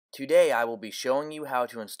Today I will be showing you how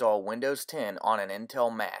to install Windows 10 on an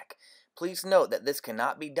Intel Mac. Please note that this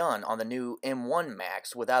cannot be done on the new M1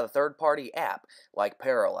 Macs without a third-party app like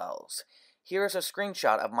Parallels. Here is a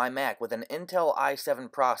screenshot of my Mac with an Intel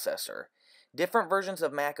i7 processor. Different versions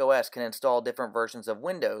of Mac OS can install different versions of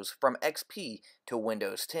Windows from XP to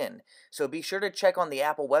Windows 10, so be sure to check on the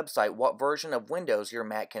Apple website what version of Windows your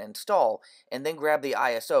Mac can install and then grab the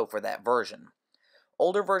ISO for that version.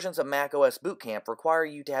 Older versions of Mac OS Bootcamp require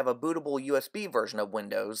you to have a bootable USB version of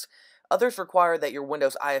Windows. Others require that your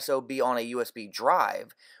Windows ISO be on a USB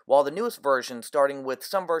drive, while the newest version, starting with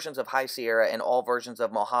some versions of High Sierra and all versions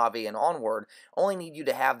of Mojave and onward, only need you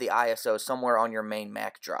to have the ISO somewhere on your main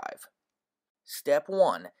Mac drive. Step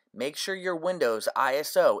 1. Make sure your Windows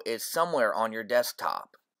ISO is somewhere on your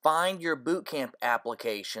desktop. Find your Bootcamp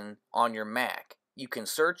application on your Mac. You can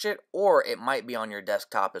search it, or it might be on your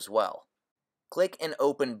desktop as well. Click and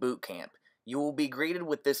open Bootcamp. You will be greeted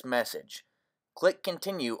with this message. Click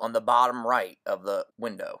Continue on the bottom right of the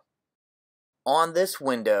window. On this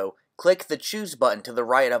window, click the Choose button to the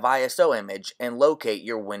right of ISO image and locate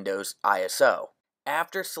your Windows ISO.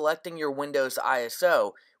 After selecting your Windows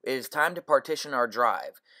ISO, it is time to partition our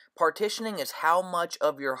drive. Partitioning is how much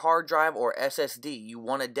of your hard drive or SSD you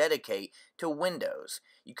want to dedicate to Windows.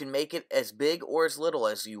 You can make it as big or as little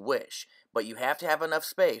as you wish, but you have to have enough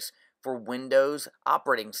space for Windows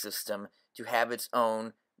operating system to have its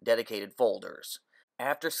own dedicated folders.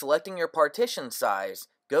 After selecting your partition size,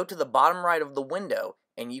 go to the bottom right of the window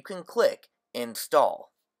and you can click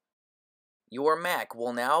Install. Your Mac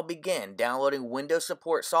will now begin downloading Windows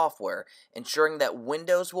support software, ensuring that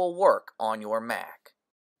Windows will work on your Mac.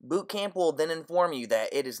 Bootcamp will then inform you that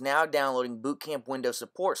it is now downloading Bootcamp Windows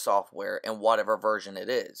support software in whatever version it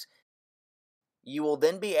is. You will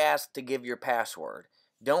then be asked to give your password.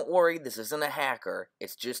 Don't worry, this isn't a hacker,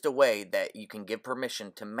 it's just a way that you can give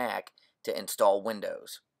permission to Mac to install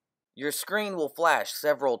Windows. Your screen will flash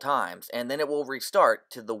several times and then it will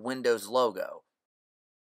restart to the Windows logo.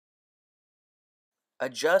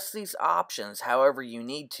 Adjust these options however you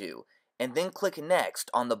need to, and then click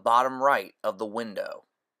Next on the bottom right of the window.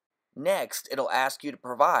 Next, it'll ask you to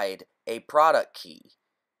provide a product key.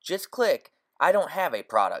 Just click I don't have a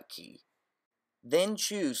product key. Then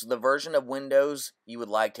choose the version of Windows you would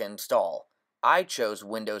like to install. I chose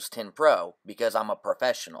Windows 10 Pro because I'm a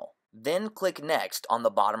professional. Then click Next on the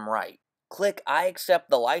bottom right. Click I accept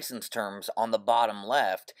the license terms on the bottom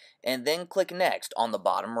left, and then click Next on the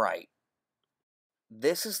bottom right.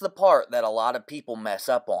 This is the part that a lot of people mess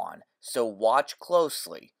up on, so watch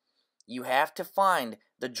closely. You have to find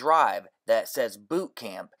the drive that says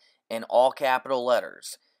Bootcamp in all capital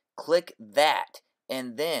letters. Click that,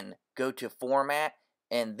 and then go to Format,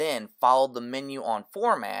 and then follow the menu on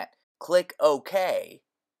Format, click OK,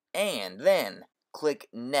 and then click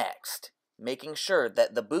Next, making sure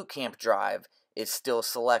that the Bootcamp drive is still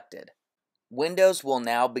selected. Windows will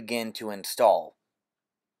now begin to install.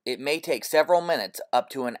 It may take several minutes up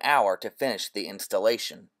to an hour to finish the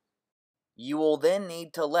installation. You will then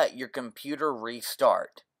need to let your computer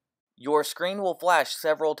restart. Your screen will flash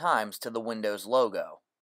several times to the Windows logo.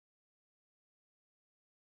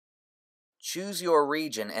 Choose your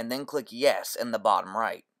region and then click Yes in the bottom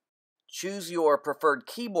right. Choose your preferred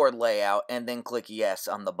keyboard layout and then click Yes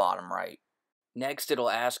on the bottom right. Next, it'll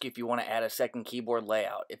ask you if you want to add a second keyboard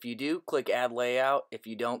layout. If you do, click Add Layout. If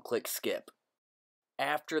you don't, click Skip.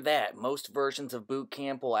 After that, most versions of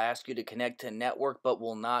Bootcamp will ask you to connect to a network but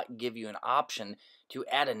will not give you an option to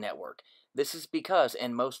add a network. This is because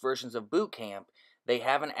in most versions of Bootcamp, they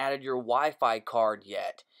haven't added your Wi-Fi card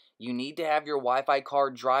yet. You need to have your Wi-Fi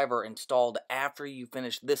card driver installed after you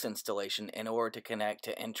finish this installation in order to connect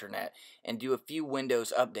to internet and do a few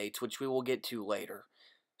Windows updates, which we will get to later.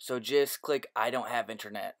 So just click I don't have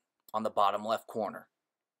internet on the bottom left corner.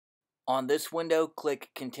 On this window, click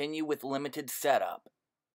Continue with Limited Setup.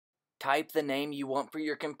 Type the name you want for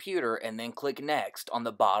your computer and then click Next on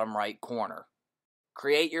the bottom right corner.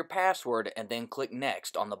 Create your password and then click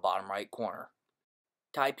Next on the bottom right corner.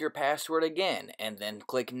 Type your password again and then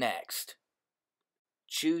click Next.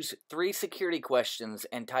 Choose 3 security questions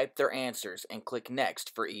and type their answers and click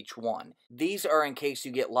Next for each one. These are in case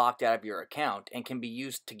you get locked out of your account and can be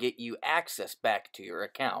used to get you access back to your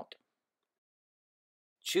account.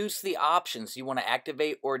 Choose the options you want to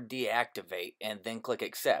activate or deactivate and then click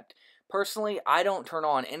Accept. Personally, I don't turn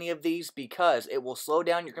on any of these because it will slow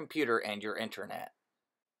down your computer and your internet.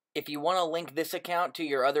 If you want to link this account to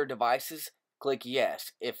your other devices, click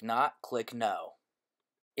Yes. If not, click No.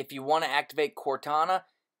 If you want to activate Cortana,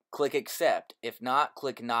 click Accept. If not,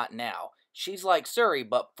 click Not Now. She's like Siri,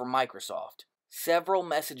 but for Microsoft. Several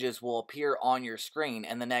messages will appear on your screen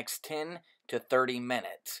in the next 10 to 30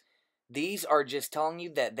 minutes. These are just telling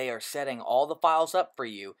you that they are setting all the files up for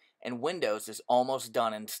you and Windows is almost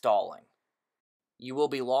done installing. You will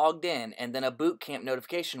be logged in and then a Bootcamp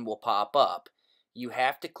notification will pop up. You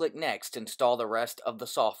have to click Next to install the rest of the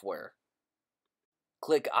software.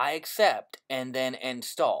 Click I accept and then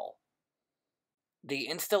Install. The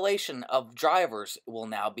installation of drivers will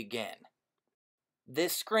now begin.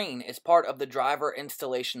 This screen is part of the driver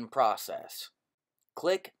installation process.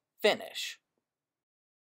 Click Finish.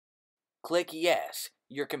 Click Yes.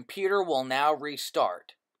 Your computer will now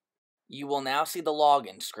restart. You will now see the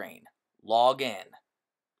login screen. Log in.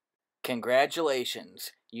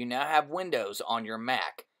 Congratulations, you now have Windows on your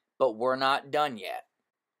Mac, but we're not done yet.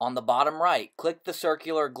 On the bottom right, click the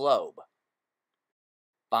circular globe.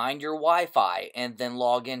 Find your Wi-Fi and then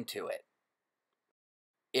log into it.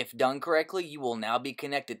 If done correctly, you will now be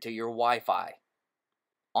connected to your Wi-Fi.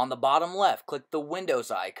 On the bottom left, click the Windows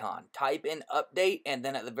icon, type in Update, and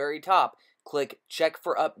then at the very top, click Check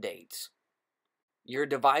for Updates. Your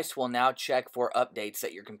device will now check for updates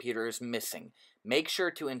that your computer is missing. Make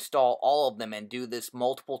sure to install all of them and do this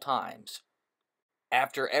multiple times.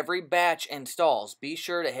 After every batch installs, be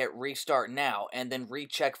sure to hit Restart Now and then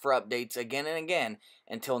recheck for updates again and again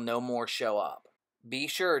until no more show up. Be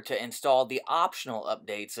sure to install the optional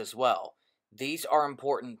updates as well. These are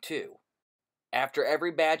important too. After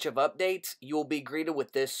every batch of updates, you will be greeted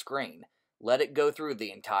with this screen. Let it go through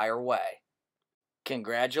the entire way.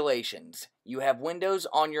 Congratulations, you have Windows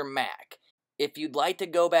on your Mac. If you'd like to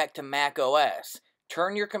go back to Mac OS,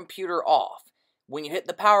 turn your computer off. When you hit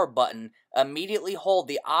the power button, immediately hold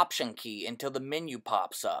the Option key until the menu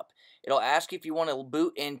pops up. It'll ask you if you want to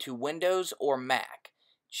boot into Windows or Mac.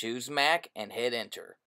 Choose Mac and hit Enter.